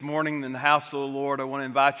Morning in the house of the Lord, I want to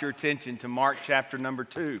invite your attention to Mark chapter number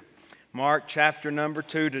 2. Mark chapter number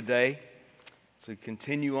 2 today. As we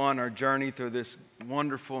continue on our journey through this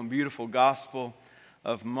wonderful and beautiful gospel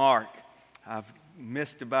of Mark. I've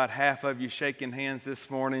missed about half of you shaking hands this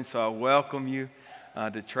morning, so I welcome you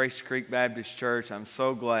to Trace Creek Baptist Church. I'm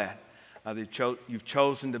so glad that you've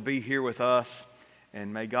chosen to be here with us.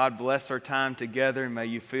 And may God bless our time together, and may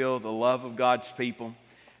you feel the love of God's people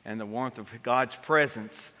and the warmth of God's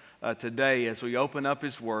presence today as we open up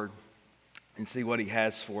His Word and see what He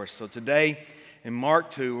has for us. So today in Mark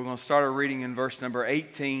 2, we're going to start our reading in verse number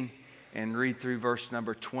 18 and read through verse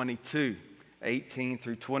number 22. 18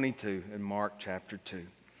 through 22 in Mark chapter 2.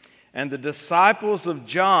 And the disciples of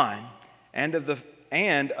John and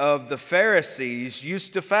of the Pharisees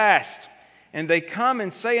used to fast. And they come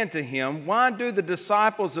and say unto him, Why do the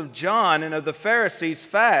disciples of John and of the Pharisees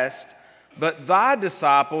fast, but thy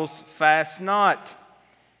disciples fast not?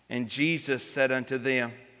 And Jesus said unto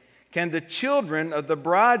them, Can the children of the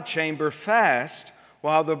bride chamber fast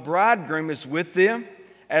while the bridegroom is with them?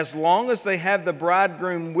 As long as they have the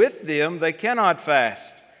bridegroom with them, they cannot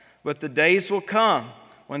fast. But the days will come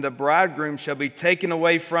when the bridegroom shall be taken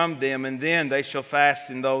away from them, and then they shall fast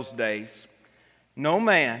in those days. No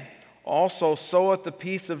man also seweth a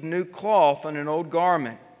piece of new cloth on an old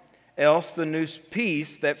garment, else the new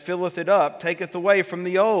piece that filleth it up taketh away from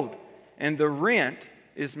the old, and the rent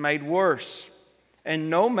is made worse. And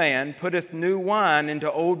no man putteth new wine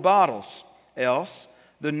into old bottles, else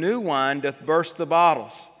the new wine doth burst the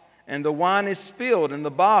bottles, and the wine is spilled, and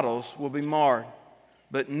the bottles will be marred.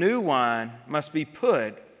 But new wine must be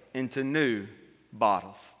put into new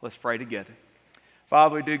bottles. Let's pray together.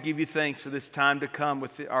 Father, we do give you thanks for this time to come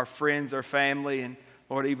with our friends, our family, and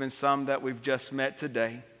Lord, even some that we've just met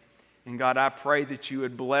today. And God, I pray that you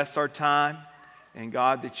would bless our time, and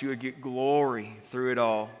God, that you would get glory through it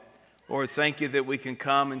all. Lord, thank you that we can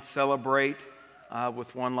come and celebrate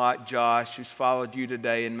with one like Josh, who's followed you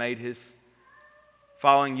today and made his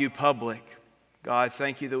following you public. God,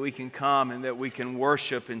 thank you that we can come and that we can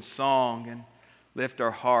worship in song and lift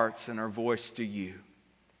our hearts and our voice to you.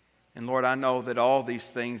 And Lord, I know that all these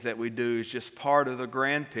things that we do is just part of the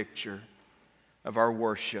grand picture of our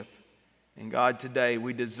worship. And God, today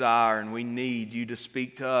we desire and we need you to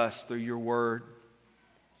speak to us through your word.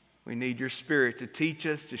 We need your Spirit to teach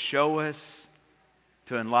us, to show us,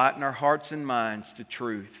 to enlighten our hearts and minds to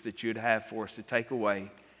truth that you'd have for us to take away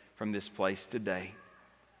from this place today.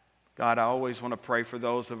 God, I always want to pray for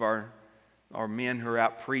those of our men who are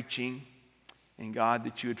out preaching. And God,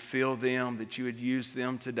 that you would fill them, that you would use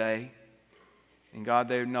them today. And God,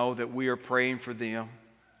 they know that we are praying for them.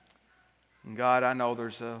 And God, I know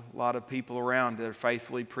there's a lot of people around that are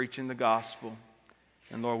faithfully preaching the gospel.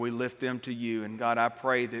 And Lord, we lift them to you. And God, I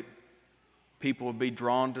pray that people would be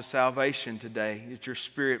drawn to salvation today, that your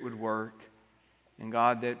Spirit would work. And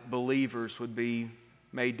God, that believers would be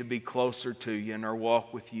made to be closer to you in our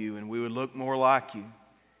walk with you. And we would look more like you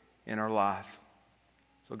in our life.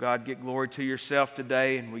 So God, get glory to yourself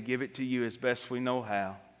today, and we give it to you as best we know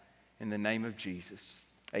how. In the name of Jesus,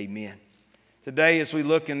 amen. Today, as we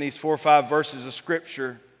look in these 4 or 5 verses of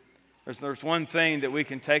Scripture, there's one thing that we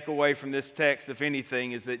can take away from this text, if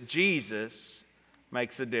anything, is that Jesus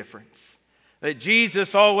makes a difference. That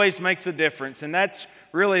Jesus always makes a difference, and that's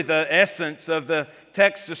really the essence of the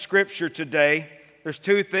text of Scripture today. There's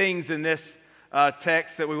 2 things in this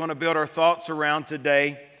text that we want to build our thoughts around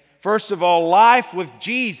today. First of all, life with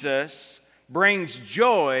Jesus brings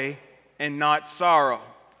joy and not sorrow.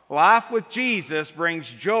 Life with Jesus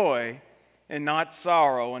brings joy and not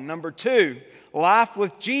sorrow. And number 2, life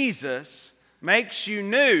with Jesus makes you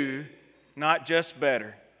new, not just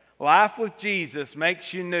better. Life with Jesus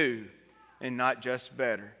makes you new and not just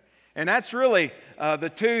better. And that's really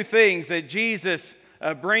the 2 things that Jesus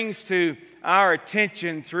brings to our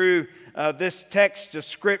attention through this text of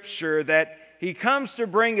Scripture, that He comes to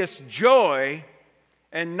bring us joy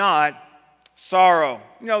and not sorrow.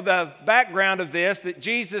 You know, the background of this, that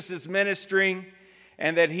Jesus is ministering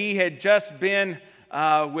and that He had just been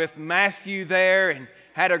with Matthew there and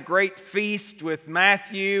had a great feast with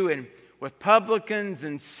Matthew and with publicans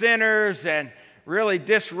and sinners, and really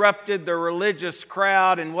disrupted the religious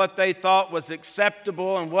crowd and what they thought was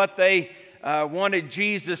acceptable and what they wanted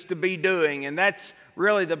Jesus to be doing. And that's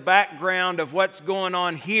really the background of what's going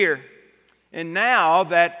on here. And now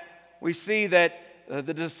that we see that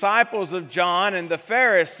the disciples of John and the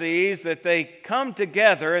Pharisees, that they come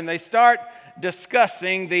together and they start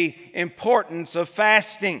discussing the importance of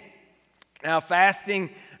fasting. Now, fasting,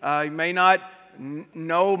 you may not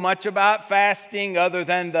know much about fasting other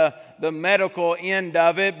than the medical end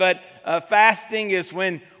of it, but fasting is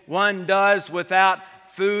when one does without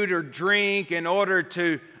food or drink in order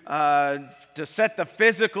to set the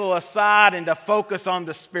physical aside and to focus on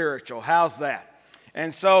the spiritual. How's that?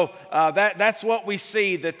 And so that's what we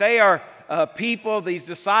see, that they are people, these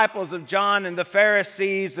disciples of John and the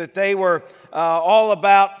Pharisees, that they were all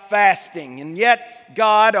about fasting. And yet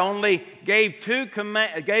God only gave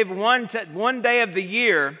one day of the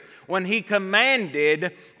year when He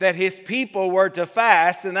commanded that His people were to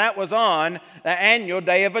fast, and that was on the annual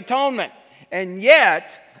Day of Atonement. And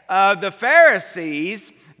yet the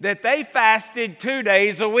Pharisees, that they fasted 2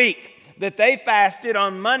 days a week, that they fasted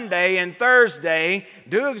on Monday and Thursday,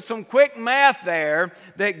 doing some quick math there,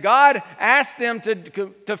 that God asked them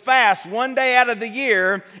to fast 1 day out of the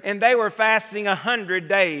year, and they were fasting 100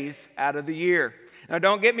 days out of the year. Now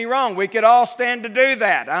don't get me wrong, we could all stand to do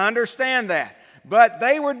that. I understand that. But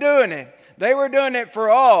they were doing it. They were doing it for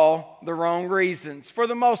all the wrong reasons, for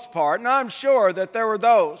the most part. And I'm sure that there were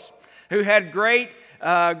those who had great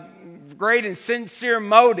and sincere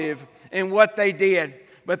motive in what they did.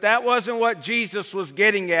 But that wasn't what Jesus was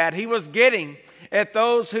getting at. He was getting at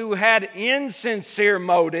those who had insincere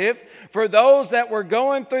motive, for those that were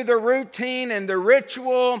going through the routine and the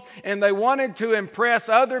ritual and they wanted to impress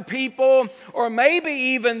other people, or maybe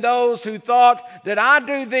even those who thought that I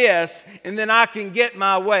do this and then I can get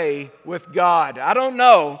my way with God. I don't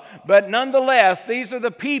know, but nonetheless, these are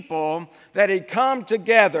the people that had come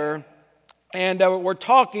together and were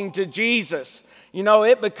talking to Jesus. You know,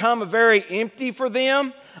 it became very empty for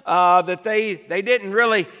them, that they didn't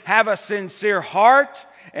really have a sincere heart.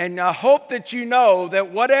 And I hope that you know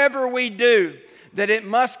that whatever we do, that it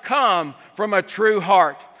must come from a true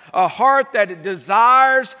heart. A heart that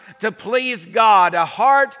desires to please God. A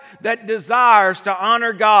heart that desires to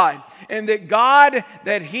honor God. And that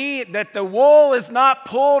that the wool is not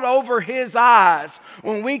pulled over His eyes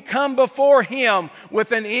when we come before Him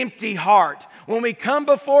with an empty heart. When we come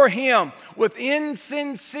before Him with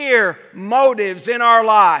insincere motives in our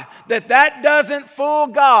life, that doesn't fool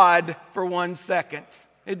God for 1 second.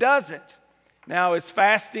 It doesn't. Now, is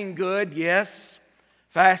fasting good? Yes,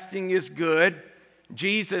 fasting is good.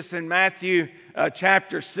 Jesus in Matthew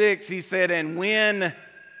chapter 6, He said, "And when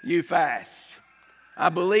you fast." I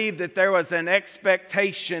believe that there was an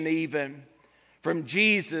expectation even from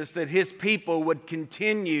Jesus that His people would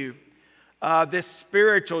continue this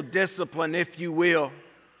spiritual discipline, if you will.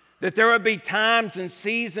 That there would be times and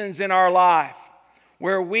seasons in our life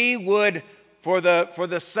where we would, for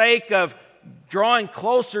the sake of drawing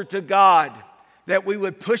closer to God, that we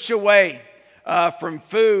would push away from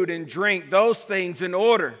food and drink, those things, in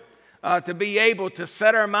order to be able to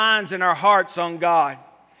set our minds and our hearts on God.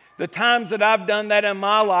 The times that I've done that in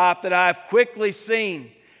my life, that I've quickly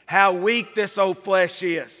seen how weak this old flesh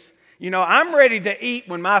is. You know, I'm ready to eat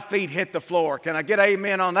when my feet hit the floor. Can I get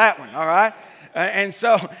amen on that one? All right? And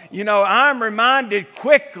so, you know, I'm reminded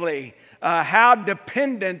quickly how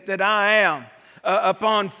dependent that I am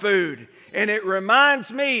upon food. And it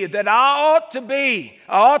reminds me that I ought to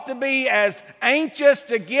be as anxious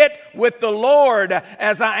to get with the Lord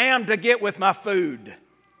as I am to get with my food.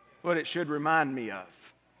 What it should remind me of.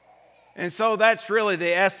 And so that's really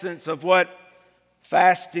the essence of what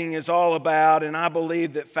fasting is all about, and I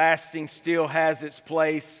believe that fasting still has its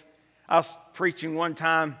place. I was preaching one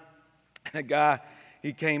time, and a guy,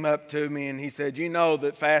 he came up to me and he said, "You know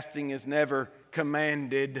that fasting is never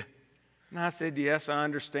commanded." And I said, "Yes, I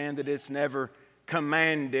understand that it's never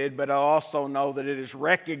commanded, but I also know that it is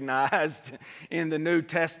recognized in the New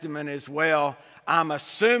Testament as well." I'm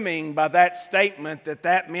assuming by that statement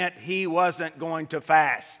that meant he wasn't going to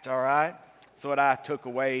fast, all right? That's what I took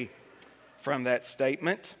away from that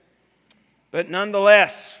statement. But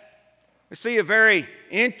nonetheless, we see a very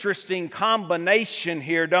interesting combination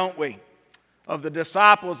here, don't we, of the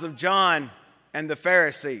disciples of John and the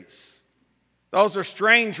Pharisees. Those are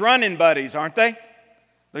strange running buddies, aren't they?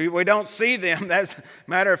 We don't see them. As a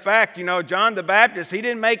matter of fact, you know, John the Baptist, he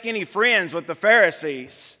didn't make any friends with the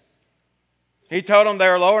Pharisees. He told them they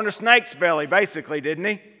were lowering a snake's belly, basically, didn't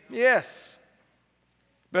he? Yes.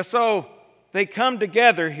 But so they come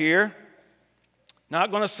together here.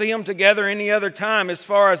 Not going to see them together any other time as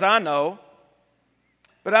far as I know.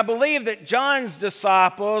 But I believe that John's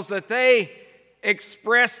disciples, that they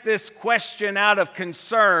expressed this question out of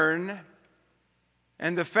concern.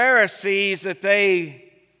 And the Pharisees, that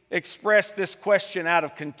they expressed this question out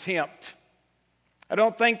of contempt. I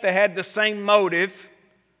don't think they had the same motive,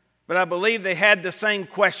 but I believe they had the same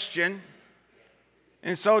question.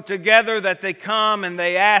 And so together that they come and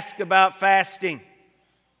they ask about fasting.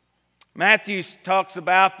 Matthew talks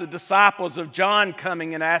about the disciples of John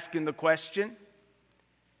coming and asking the question.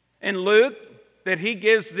 And Luke that he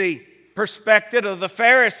gives the perspective of the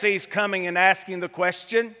Pharisees coming and asking the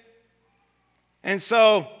question. And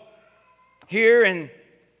so here in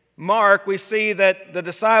Mark, we see that the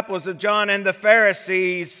disciples of John and the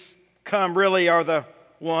Pharisees really are the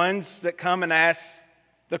ones that come and ask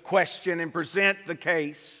the question and present the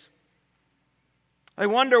case. They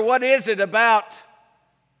wonder, what is it about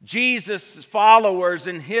Jesus' followers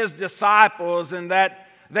and his disciples, and that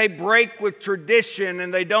they break with tradition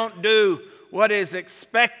and they don't do what is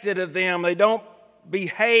expected of them. They don't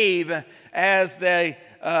behave as the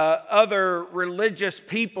other religious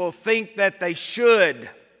people think that they should.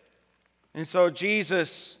 And so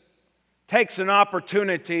Jesus takes an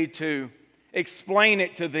opportunity to explain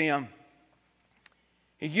it to them.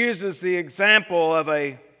 He uses the example of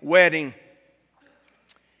a wedding.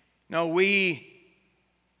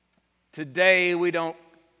 Today we don't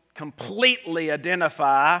completely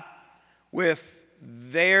identify with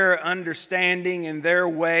their understanding and their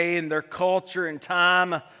way and their culture and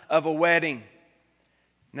time of a wedding.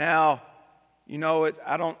 Now,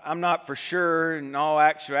 I'm not for sure in all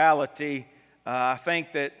actuality. I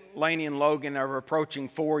think that Laney and Logan are approaching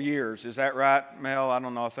 4 years. Is that right, Mel? I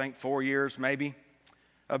don't know. I think 4 years maybe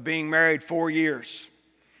of being married, 4 years.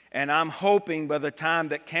 And I'm hoping by the time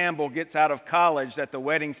that Campbell gets out of college that the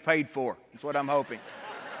wedding's paid for. That's what I'm hoping.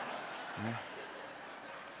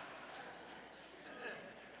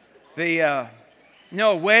 A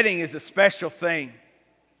wedding is a special thing.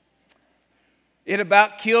 It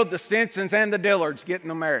about killed the Stinsons and the Dillards getting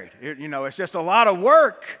them married. It's just a lot of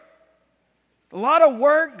work. A lot of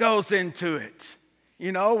work goes into it.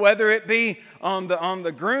 Whether it be on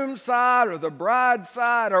the groom's side or the bride's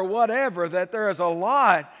side or whatever, that there is a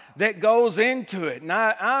lot that goes into it. And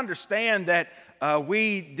I understand that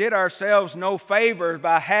we did ourselves no favor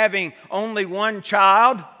by having only one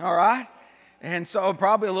child, all right? And so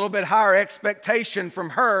probably a little bit higher expectation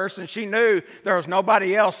from her, since she knew there was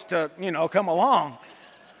nobody else to, come along.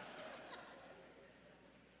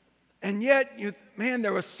 And yet,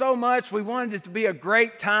 there was so much. We wanted it to be a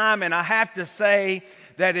great time, and I have to say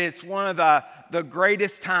that it's one of the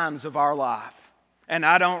greatest times of our life. And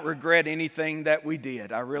I don't regret anything that we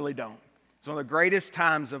did. I really don't. It's one of the greatest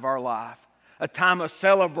times of our life. A time of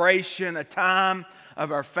celebration, a time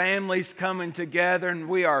of our families coming together, and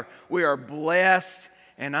we are blessed.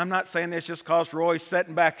 And I'm not saying this just because Roy's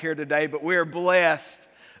sitting back here today, but we are blessed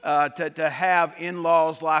to have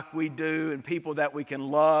in-laws like we do, and people that we can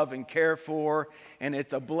love and care for. And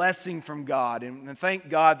it's a blessing from God. And thank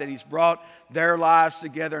God that He's brought their lives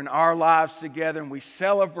together and our lives together. And we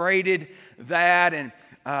celebrated that. And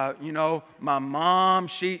my mom,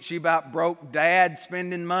 she about broke Dad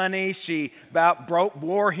spending money. She about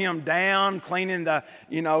wore him down, cleaning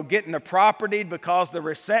getting the property, because the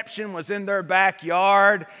reception was in their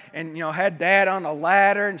backyard, and, had Dad on a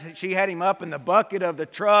ladder, and she had him up in the bucket of the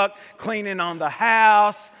truck, cleaning on the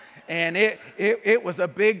house. And it was a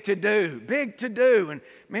big to-do. And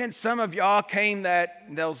man, some of y'all came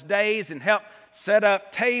those days and helped set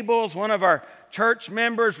up tables. One of our church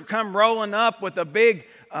members would come rolling up with a big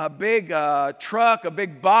truck, a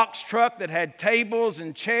big box truck that had tables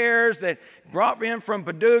and chairs that brought in from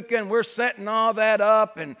Paducah, and we're setting all that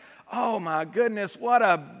up. And oh my goodness, what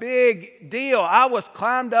a big deal. I was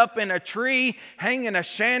climbed up in a tree hanging a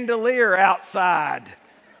chandelier outside.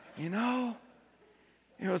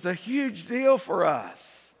 It was a huge deal for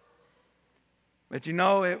us. But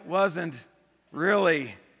it wasn't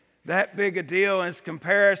really that big a deal in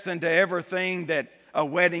comparison to everything that a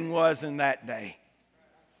wedding was in that day.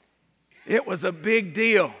 It was a big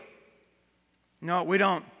deal. We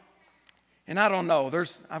don't, and I don't know,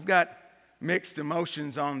 I've got mixed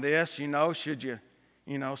emotions on this. Should you,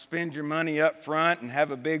 spend your money up front and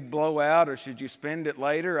have a big blowout, or should you spend it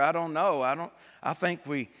later? I don't know. I think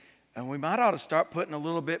we might ought to start putting a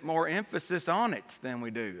little bit more emphasis on it than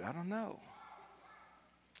we do. I don't know.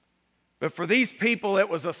 But for these people, it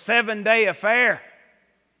was a 7-day affair.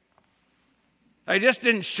 They just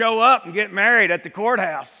didn't show up and get married at the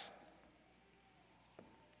courthouse.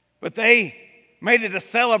 But they made it a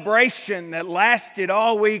celebration that lasted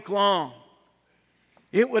all week long.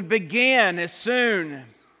 It would begin as soon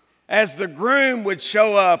as the groom would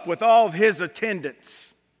show up with all of his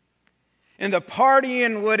attendants. And the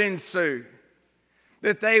partying would ensue.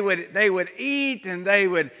 That they would eat and they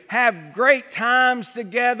would have great times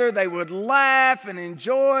together. They would laugh and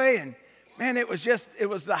enjoy. And man, it was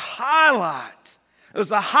the highlight. It was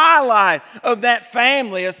the highlight of that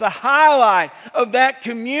family. It's the highlight of that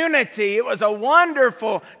community. It was a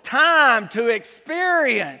wonderful time to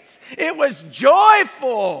experience. It was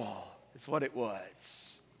joyful, is what it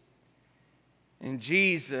was. And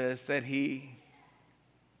Jesus said He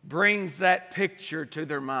brings that picture to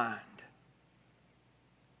their mind.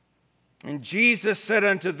 And Jesus said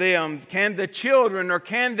unto them, can the children or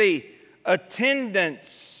can the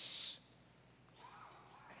attendants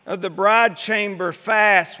of the bride chamber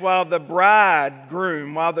fast while the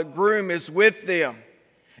groom is with them?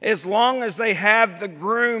 As long as they have the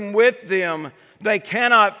groom with them, they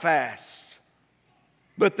cannot fast.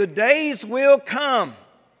 But the days will come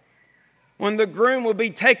when the groom will be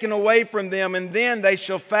taken away from them, and then they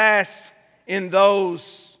shall fast in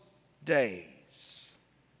those days.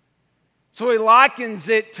 So he likens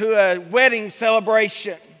it to a wedding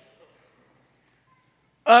celebration.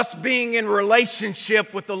 Us being in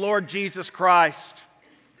relationship with the Lord Jesus Christ.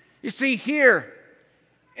 You see, here,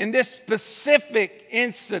 in this specific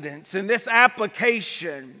incident, in this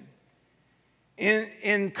application,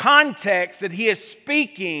 in context that he is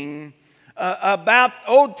speaking about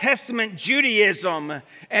Old Testament Judaism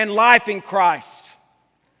and life in Christ.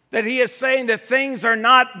 That he is saying that things are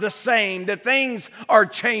not the same, that things are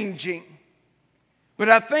changing. But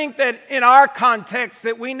I think that in our context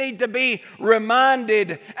that we need to be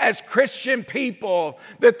reminded as Christian people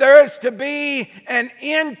that there is to be an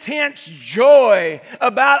intense joy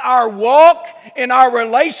about our walk in our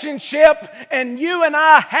relationship and you and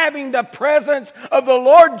I having the presence of the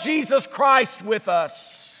Lord Jesus Christ with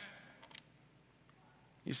us.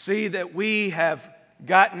 You see that we have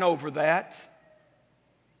gotten over that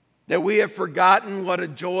we have forgotten what a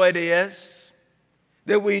joy it is.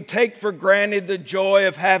 That we take for granted the joy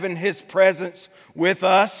of having His presence with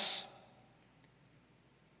us.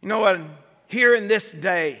 You know what? Here in this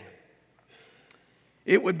day,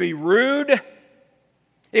 it would be rude,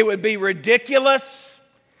 it would be ridiculous,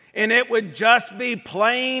 and it would just be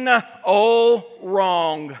plain old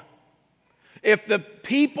wrong. If the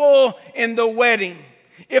people in the wedding,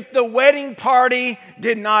 if the wedding party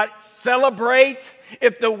did not celebrate,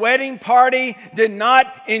 if the wedding party did not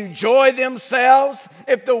enjoy themselves,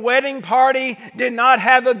 if the wedding party did not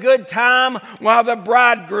have a good time while the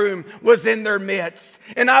bridegroom was in their midst.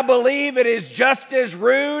 And I believe it is just as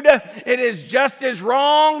rude, it is just as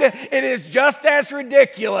wrong, it is just as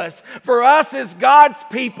ridiculous for us as God's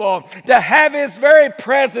people to have His very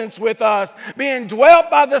presence with us, being dwelt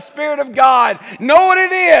by the Spirit of God, know what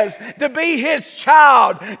it is to be His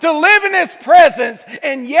child, to live in His presence,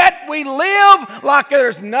 and yet we live like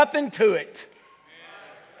there's nothing to it.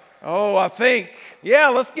 Oh, I think,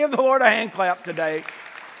 let's give the Lord a hand clap today.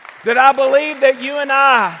 That I believe that you and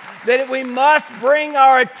I, that we must bring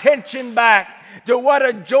our attention back to what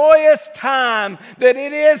a joyous time that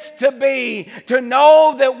it is to be, to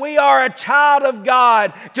know that we are a child of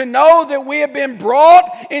God, to know that we have been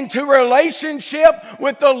brought into relationship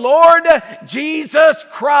with the Lord Jesus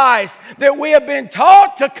Christ, that we have been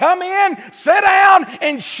taught to come in, sit down,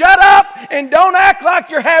 and shut up, and don't act like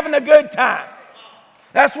you're having a good time.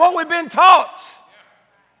 That's what we've been taught.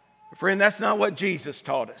 Friend, that's not what Jesus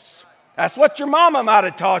taught us. That's what your mama might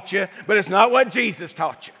have taught you, but it's not what Jesus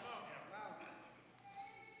taught you.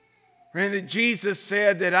 Friend, that Jesus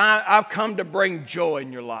said that I've come to bring joy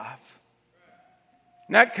in your life.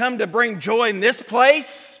 And I've come to bring joy in this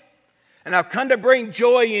place, and I've come to bring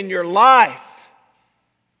joy in your life.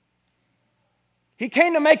 He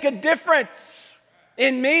came to make a difference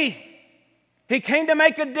in me. He came to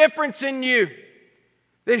make a difference in you.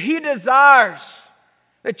 That He desires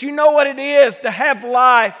that you know what it is to have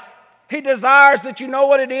life. He desires that you know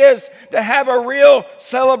what it is to have a real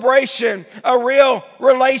celebration, a real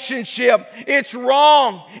relationship. It's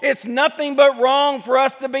wrong. It's nothing but wrong for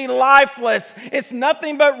us to be lifeless. It's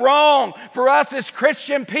nothing but wrong for us as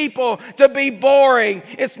Christian people to be boring.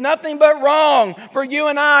 It's nothing but wrong for you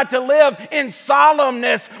and I to live in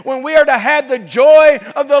solemnness when we are to have the joy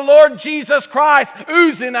of the Lord Jesus Christ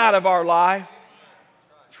oozing out of our life.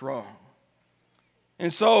 It's wrong.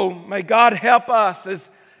 And so may God help us, as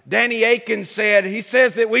Danny Aiken said. He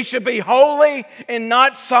says that we should be holy and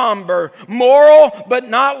not somber, moral but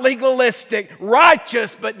not legalistic,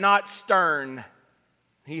 righteous but not stern.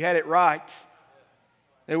 He had it right.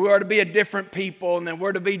 That we are to be a different people, and that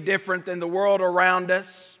we're to be different than the world around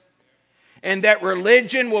us. And that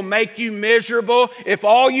religion will make you miserable. If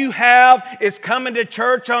all you have is coming to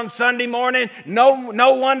church on Sunday morning,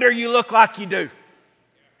 no wonder you look like you do.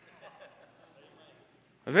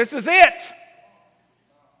 This is it.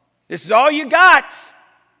 This is all you got.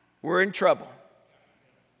 We're in trouble.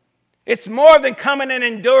 It's more than coming and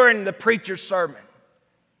enduring the preacher's sermon.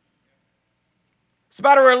 It's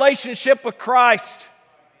about a relationship with Christ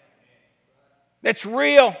that's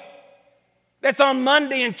real. That's on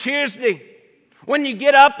Monday and Tuesday. When you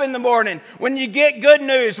get up in the morning, when you get good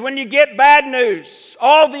news, when you get bad news,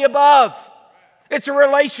 all the above. It's a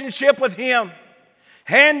relationship with Him,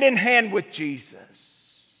 hand in hand with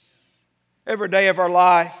Jesus, every day of our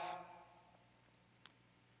life.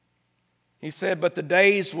 He said, but the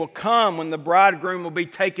days will come when the bridegroom will be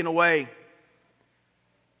taken away.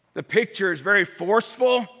 The picture is very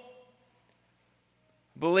forceful. I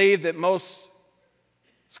believe that most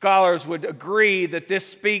scholars would agree that this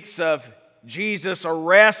speaks of Jesus'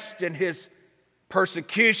 arrest and His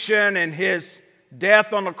persecution and His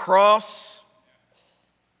death on the cross.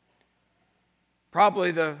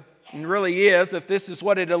 And really is, if this is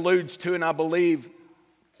what it alludes to, and I believe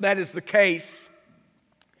that is the case,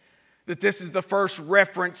 that this is the first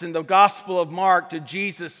reference in the Gospel of Mark to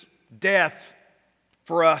Jesus' death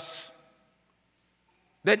for us.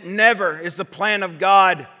 That never is the plan of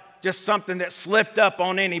God just something that slipped up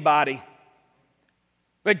on anybody.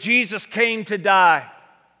 But Jesus came to die.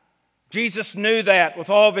 Jesus knew that with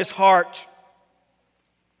all of His heart.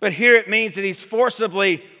 But here it means that He's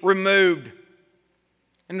forcibly removed.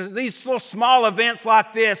 And these little small events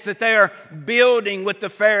like this that they are building with the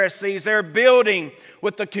Pharisees, they're building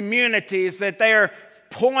with the communities, that they are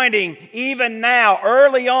pointing even now,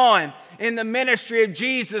 early on in the ministry of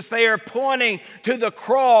Jesus, they are pointing to the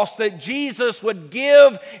cross, that Jesus would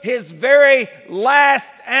give His very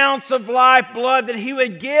last ounce of lifeblood, that He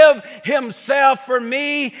would give Himself for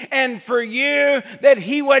me and for you, that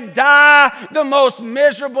He would die the most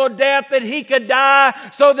miserable death that He could die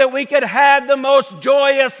so that we could have the most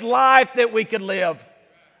joyous life that we could live.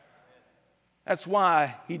 That's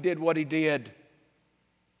why He did what He did.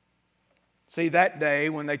 See, that day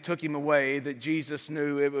when they took Him away, that Jesus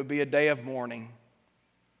knew it would be a day of mourning.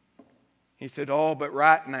 He said, but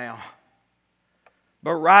right now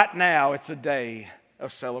it's a day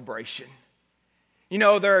of celebration. You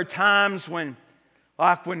know, there are times when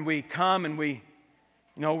we come and we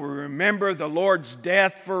remember the Lord's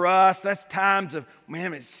death for us. That's times of,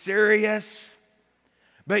 man, it's serious.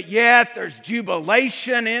 But yet there's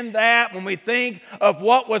jubilation in that when we think of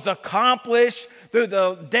what was accomplished through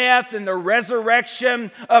the death and the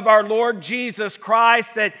resurrection of our Lord Jesus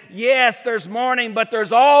Christ, that yes, there's mourning, but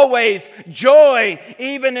there's always joy,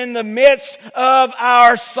 even in the midst of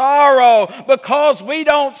our sorrow, because we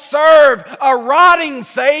don't serve a rotting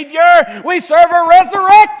Savior, we serve a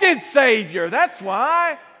resurrected Savior. That's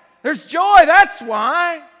why there's joy. That's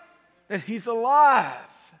why that He's alive.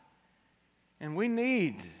 And we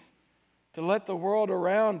need to let the world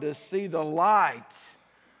around us see the light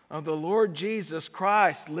of the Lord Jesus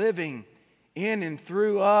Christ living in and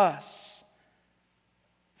through us.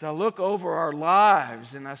 As I look over our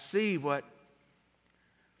lives and I see where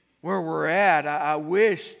we're at, I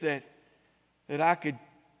wish that I could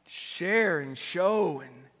share and show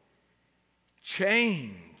and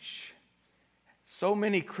change so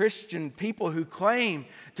many Christian people who claim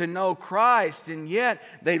to know Christ, and yet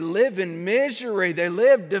they live in misery, they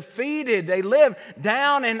live defeated, they live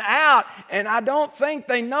down and out, and I don't think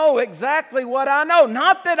they know exactly what I know.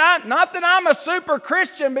 Not that I'm a super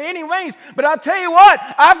Christian by any means, but I'll tell you what,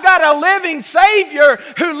 I've got a living Savior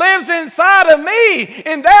who lives inside of me,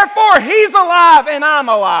 and therefore He's alive and I'm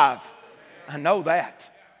alive. I know that.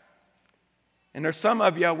 And there's some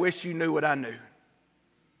of you I wish you knew what I knew.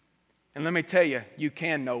 And let me tell you, you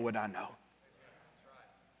can know what I know.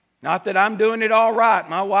 Not that I'm doing it all right.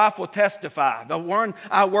 My wife will testify. The one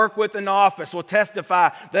I work with in the office will testify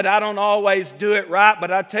that I don't always do it right.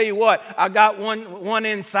 But I tell you what, I got one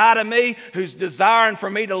inside of me who's desiring for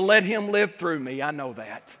me to let Him live through me. I know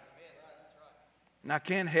that. And I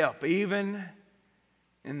can't help, even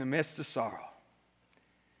in the midst of sorrow,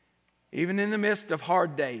 even in the midst of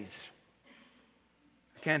hard days,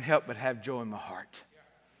 I can't help but have joy in my heart.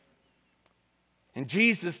 And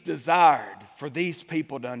Jesus desired for these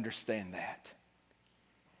people to understand that.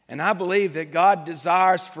 And I believe that God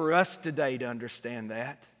desires for us today to understand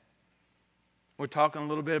that. We're talking a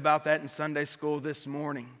little bit about that in Sunday school this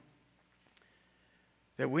morning.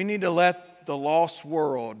 That we need to let the lost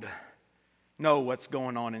world know what's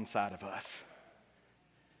going on inside of us.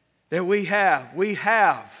 That we have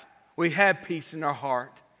peace in our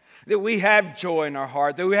heart. That we have joy in our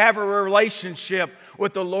heart, that we have a relationship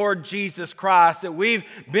with the Lord Jesus Christ, that we've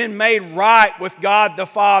been made right with God the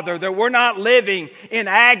Father, that we're not living in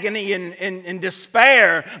agony and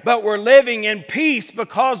despair, but we're living in peace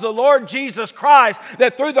because the Lord Jesus Christ,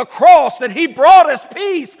 that through the cross, that He brought us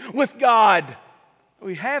peace with God.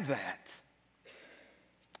 We have that.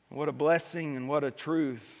 What a blessing and what a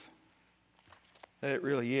truth that it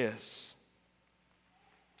really is.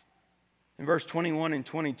 In verse 21 and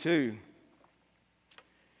 22,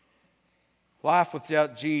 life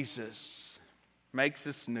without Jesus makes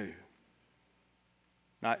us new,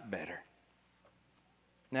 not better.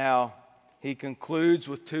 Now, he concludes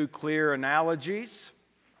with two clear analogies,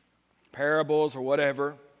 parables or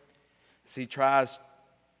whatever, as he tries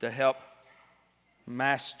to help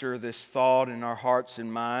master this thought in our hearts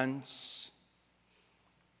and minds.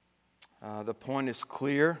 The point is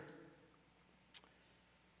clear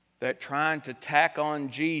that trying to tack on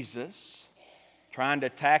Jesus, trying to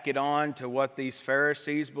tack it on to what these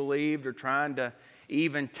Pharisees believed, or trying to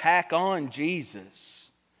even tack on Jesus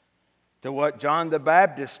to what John the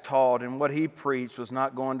Baptist taught and what he preached, was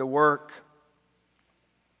not going to work.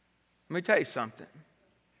 Let me tell you something.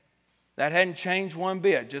 That hadn't changed one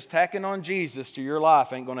bit. Just tacking on Jesus to your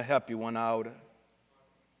life ain't going to help you one iota.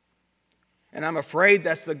 And I'm afraid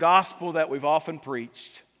that's the gospel that we've often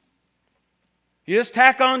preached. You just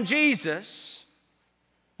tack on Jesus,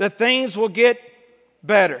 that things will get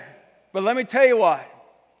better. But let me tell you what.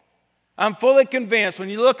 I'm fully convinced when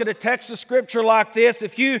you look at a text of Scripture like this,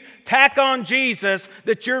 if you tack on Jesus,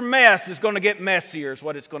 that your mess is going to get messier is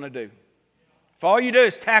what it's going to do. If all you do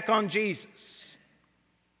is tack on Jesus,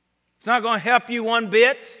 it's not going to help you one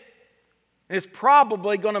bit. It's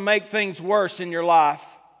probably going to make things worse in your life.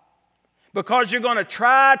 Because you're going to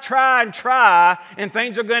try, and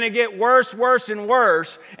things are going to get worse, and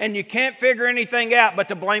worse, and you can't figure anything out but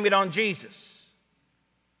to blame it on Jesus.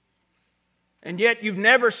 And yet you've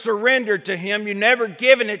never surrendered to Him, you've never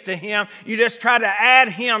given it to Him, you just try to add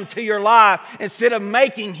Him to your life instead of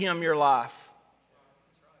making Him your life.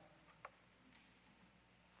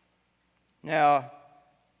 Now,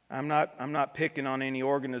 I'm not picking on any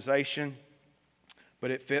organization,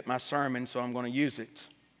 but it fit my sermon, so I'm going to use it.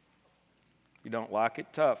 If you don't like it,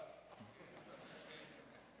 tough.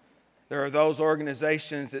 There are those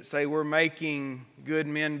organizations that say we're making good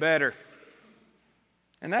men better.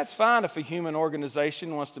 And that's fine if a human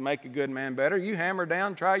organization wants to make a good man better. You hammer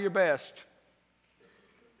down, try your best.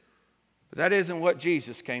 But that isn't what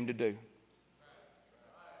Jesus came to do.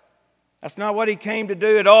 That's not what He came to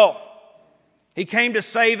do at all. He came to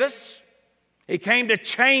save us. He came to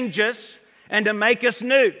change us and to make us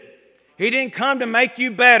new. He didn't come to make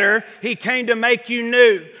you better. He came to make you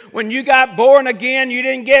new. When you got born again, you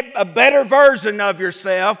didn't get a better version of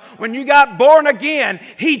yourself. When you got born again,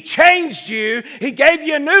 He changed you. He gave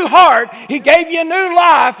you a new heart. He gave you a new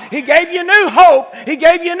life. He gave you new hope. He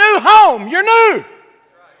gave you a new home. You're new.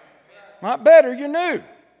 Not better, you're new.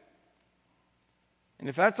 And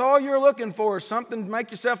if that's all you're looking for is something to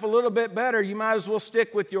make yourself a little bit better, you might as well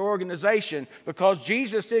stick with your organization, because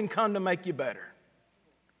Jesus didn't come to make you better.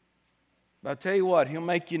 But I'll tell you what, He'll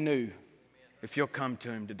make you new if you'll come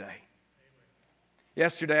to Him today.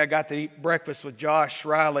 Yesterday I got to eat breakfast with Josh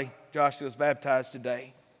Riley. Josh was baptized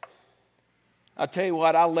today. I'll tell you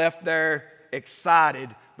what, I left there excited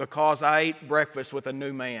because I ate breakfast with a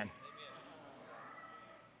new man.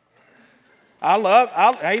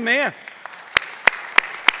 Amen.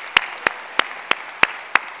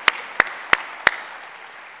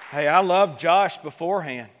 Hey, I loved Josh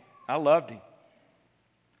beforehand. I loved him.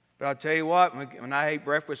 But I'll tell you what, when I ate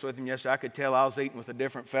breakfast with him yesterday, I could tell I was eating with a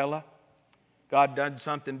different fella. God done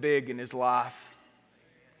something big in his life.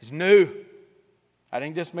 He's new. I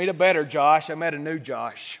didn't just meet a better Josh, I met a new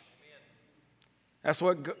Josh. That's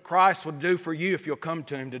what Christ will do for you if you'll come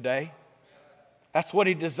to Him today. That's what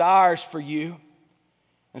He desires for you.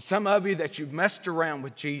 And some of you that you've messed around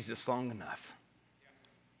with Jesus long enough.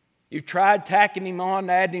 You've tried tacking Him on,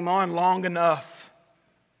 adding Him on long enough.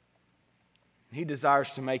 He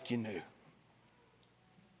desires to make you new.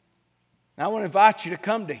 Now I want to invite you to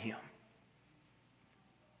come to Him.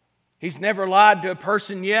 He's never lied to a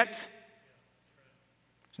person yet.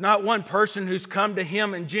 There's not one person who's come to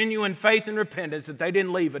Him in genuine faith and repentance that they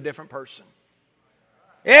didn't leave a different person.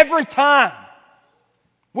 Every time,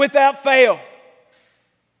 without fail,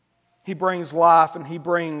 He brings life and He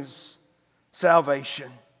brings salvation.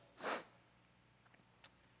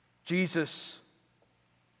 Jesus'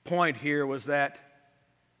 point here was that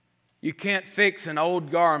you can't fix an old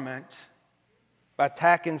garment by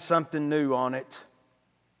tacking something new on it,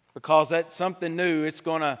 because that something new, it's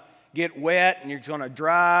going to get wet and you're going to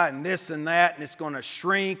dry and this and that, and it's going to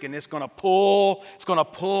shrink and it's going to pull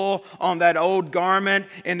on that old garment,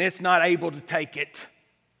 and it's not able to take it.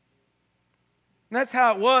 And that's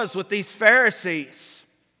how it was with these Pharisees.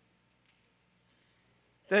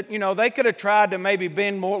 That, they could have tried to maybe be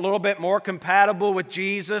a little bit more compatible with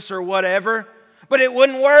Jesus or whatever, but it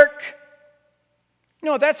wouldn't work.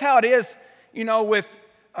 That's how it is,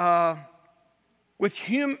 with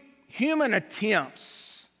human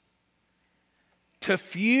attempts to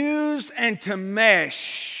fuse and to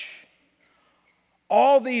mesh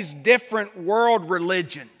all these different world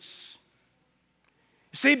religions.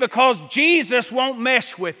 See, because Jesus won't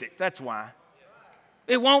mesh with it. That's why.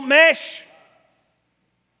 It won't mesh.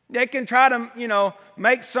 They can try to,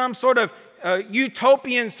 make some sort of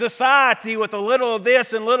utopian society with a little of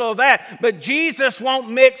this and little of that, but Jesus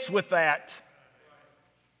won't mix with that.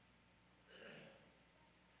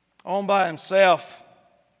 On by himself.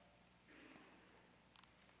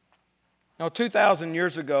 2,000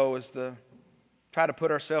 years ago try to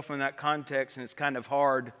put ourselves in that context, and it's kind of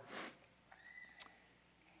hard.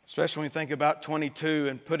 Especially when you think about 22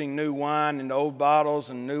 and putting new wine into old bottles,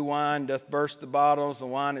 and new wine doth burst the bottles, the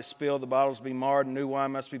wine is spilled, the bottles be marred, and new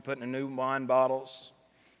wine must be put into new wine bottles.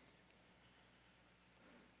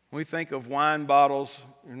 When we think of wine bottles,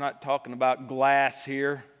 we're not talking about glass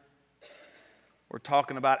here. We're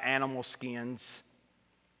talking about animal skins.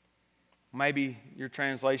 Maybe your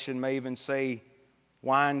translation may even say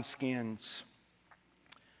wine skins.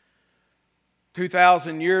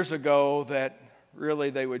 2,000 years ago, that really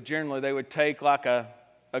they would take like a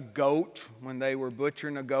goat when they were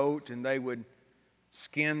butchering a goat, and they would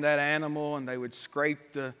skin that animal, and they would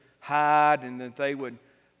scrape the hide, and then they would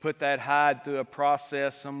put that hide through a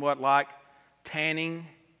process somewhat like tanning,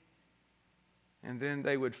 and then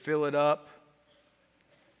they would fill it up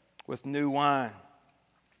with new wine.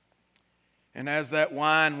 And as that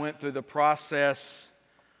wine went through the process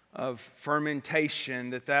of fermentation,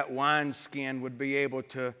 that wine skin would be able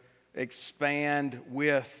to expand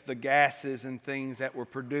with the gases and things that were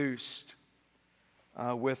produced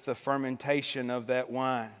with the fermentation of that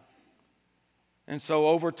wine. And so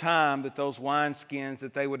over time, that those wine skins,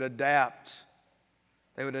 that they would adapt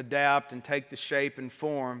and take the shape and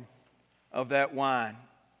form of that wine.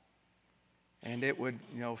 And it would,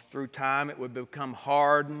 through time, it would become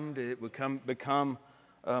hardened, it would become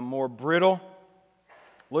more brittle,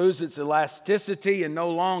 lose its elasticity, and no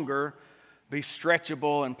longer be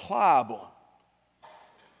stretchable and pliable.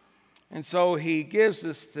 And so he gives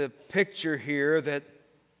us the picture here that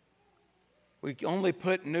we only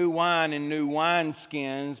put new wine in new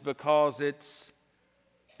wineskins because it's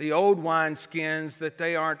the old wineskins that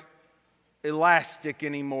they aren't elastic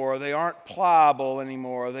anymore, they aren't pliable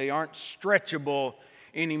anymore, they aren't stretchable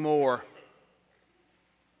anymore.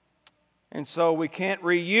 And so we can't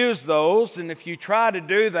reuse those, and if you try to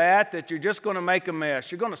do that you're just going to make a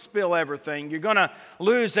mess. You're going to spill everything. You're going to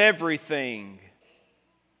lose everything.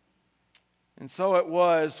 And so it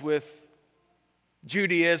was with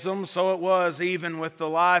Judaism, so it was even with the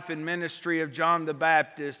life and ministry of John the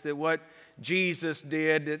Baptist, that what Jesus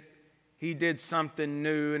did, that he did something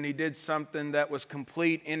new, and he did something that was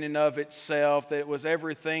complete in and of itself, that it was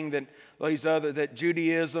everything that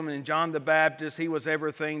Judaism and John the Baptist, he was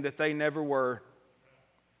everything that they never were.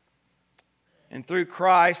 And through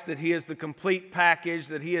Christ, that he is the complete package,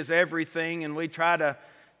 that he is everything, and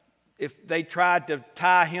if they tried to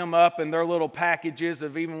tie him up in their little packages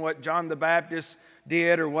of even what John the Baptist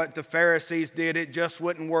did or what the Pharisees did, it just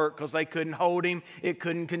wouldn't work because they couldn't hold him, it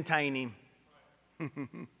couldn't contain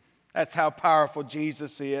him. That's how powerful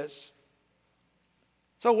Jesus is.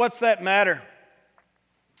 So what's that matter?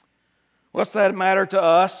 What's that matter to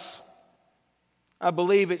us? I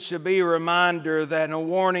believe it should be a reminder and a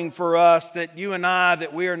warning for us that you and I,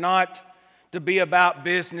 that we are not to be about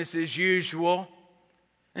business as usual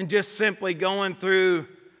and just simply going through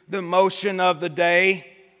the motion of the day.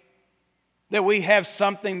 That we have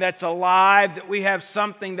something that's alive, that we have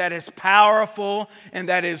something that is powerful and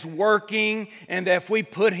that is working, and that if we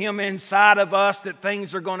put him inside of us, that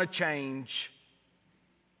things are going to change.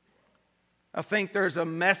 I think there's a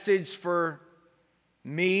message for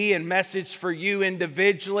me and message for you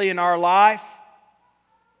individually in our life,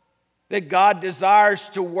 that God desires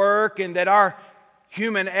to work, and that our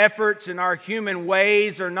human efforts and our human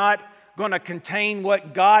ways are not going to contain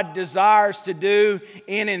what God desires to do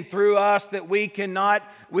in and through us, that we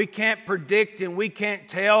can't predict and we can't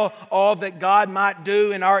tell all that God might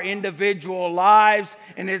do in our individual lives.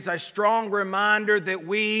 And it's a strong reminder that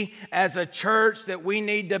we as a church, that we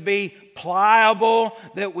need to be pliable,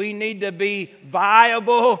 that we need to be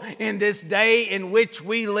viable in this day in which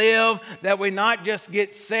we live, that we not just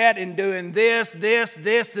get set in doing this,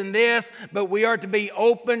 and this, but we are to be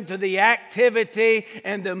open to the activity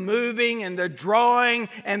and the moving and the drawing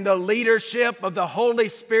and the leadership of the Holy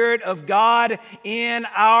Spirit of God in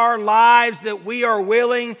our lives, that we are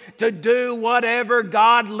willing to do whatever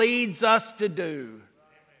God leads us to do.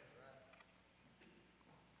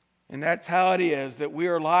 And that's how it is, that we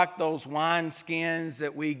are like those wineskins,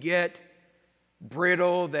 that we get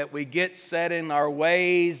brittle, that we get set in our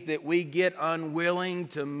ways, that we get unwilling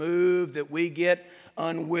to move, that we get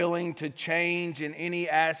unwilling to change in any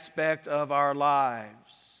aspect of our lives.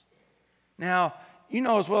 Now, you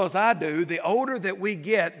know as well as I do, the older that we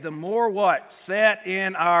get, the more what? Set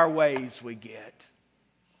in our ways we get.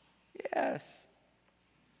 Yes.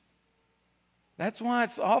 That's why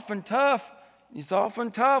it's often tough. It's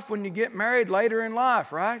often tough when you get married later in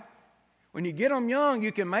life, right? When you get them young,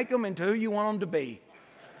 you can make them into who you want them to be.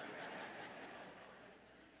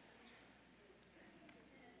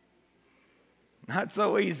 Not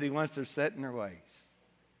so easy once they're set in their ways.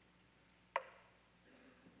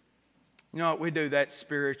 You know what? We do that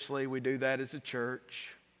spiritually. We do that as a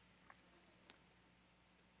church.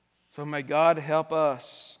 So may God help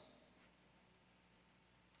us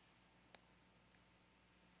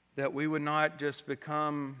that we would not just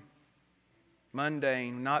become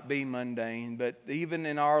mundane, not be mundane, but even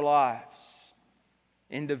in our lives,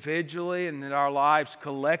 individually and in our lives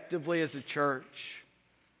collectively as a church,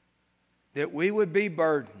 that we would be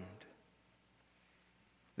burdened,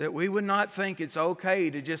 that we would not think it's okay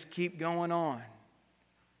to just keep going on,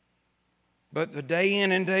 but the day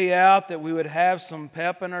in and day out that we would have some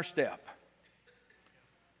pep in our step,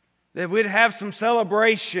 that we'd have some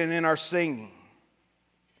celebration in our singing,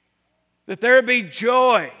 that there would be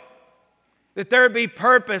joy, that there would be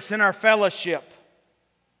purpose in our fellowship.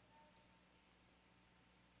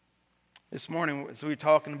 This morning, as we were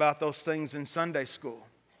talking about those things in Sunday school,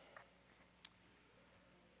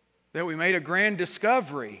 that we made a grand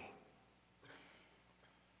discovery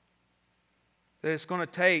that it's going to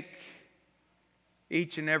take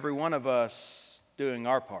each and every one of us doing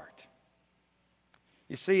our part.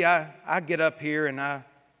 You see, I get up here and I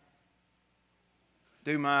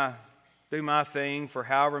do my thing for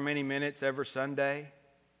however many minutes every Sunday.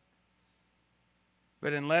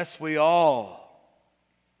 But unless we all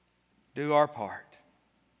do our part,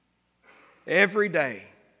 every day,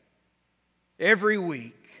 every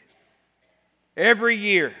week, every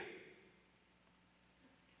year,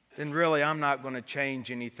 then really I'm not going to change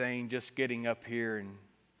anything just getting up here and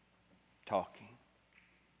talking.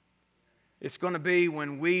 It's going to be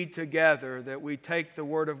when we together that we take the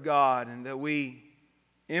Word of God and that we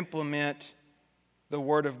implement the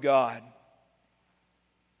Word of God.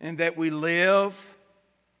 And that we live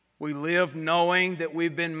knowing that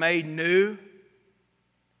we've been made new.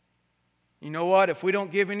 You know what? If we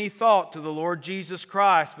don't give any thought to the Lord Jesus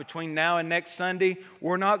Christ between now and next Sunday,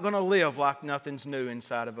 we're not going to live like nothing's new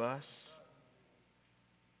inside of us.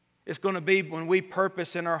 It's going to be when we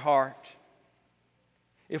purpose in our heart.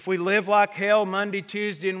 If we live like hell Monday,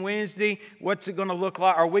 Tuesday, and Wednesday, what's it going to look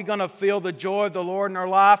like? Are we going to feel the joy of the Lord in our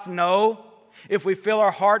life? No. If we fill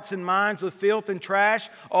our hearts and minds with filth and trash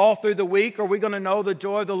all through the week, are we going to know the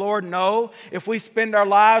joy of the Lord? No. If we spend our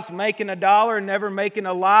lives making $1 and never making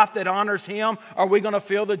a life that honors Him, are we going to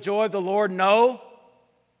feel the joy of the Lord? No.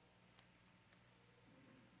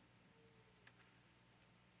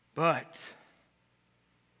 But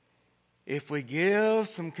if we give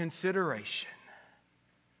some consideration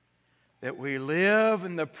that we live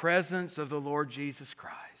in the presence of the Lord Jesus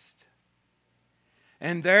Christ,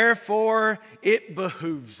 and therefore, it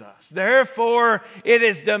behooves us. Therefore, it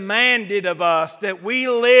is demanded of us that we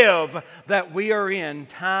live, that we are in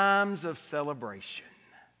times of celebration.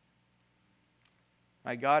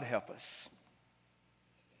 May God help us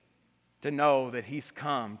to know that He's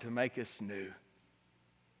come to make us new.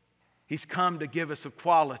 He's come to give us a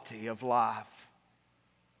quality of life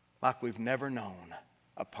like we've never known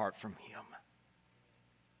apart from Him.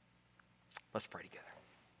 Let's pray together.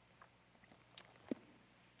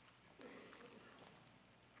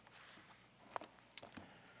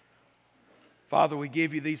 Father, we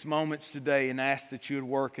give you these moments today and ask that you would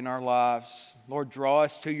work in our lives. Lord, draw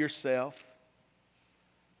us to yourself.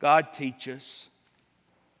 God, teach us.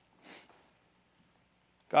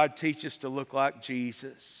 God, teach us to look like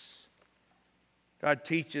Jesus. God,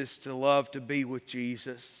 teach us to love to be with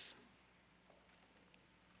Jesus.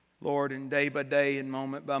 Lord, and day by day and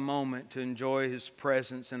moment by moment to enjoy His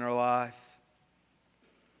presence in our life.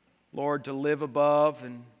 Lord, to live above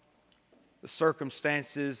and the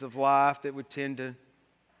circumstances of life that would tend to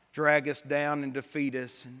drag us down and defeat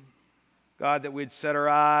us. And God, that we'd set our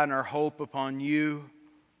eye and our hope upon you,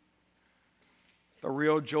 the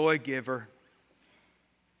real joy giver.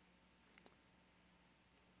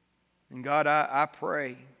 And God, I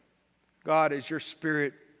pray, God, as your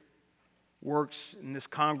Spirit works in this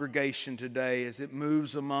congregation today, as it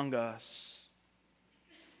moves among us,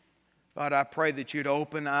 God, I pray that you'd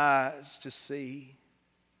open eyes to see.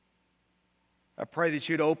 I pray that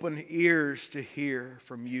you'd open ears to hear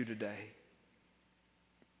from you today.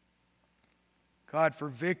 God, for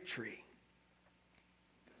victory,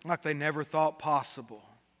 like they never thought possible,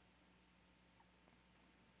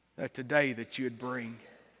 that today that you'd bring.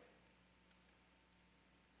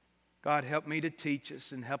 God, help me to teach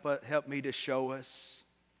us and help me to show us.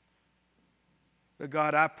 But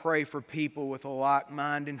God, I pray for people with a like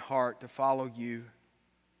mind and heart to follow you.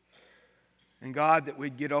 And God, that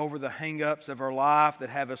we'd get over the hang-ups of our life that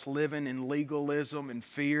have us living in legalism and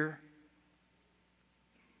fear.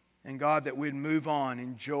 And God, that we'd move on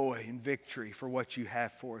in joy and victory for what you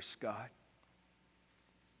have for us, God.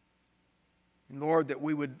 And Lord, that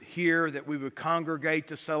we would hear, that we would congregate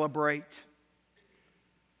to celebrate.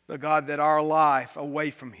 But God, that our life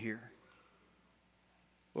away from here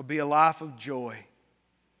will be a life of joy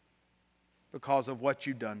because of what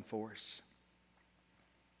you've done for us.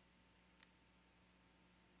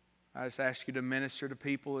 I just ask you to minister to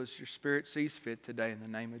people as your Spirit sees fit today in the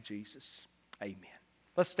name of Jesus. Amen.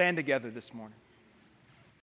 Let's stand together this morning.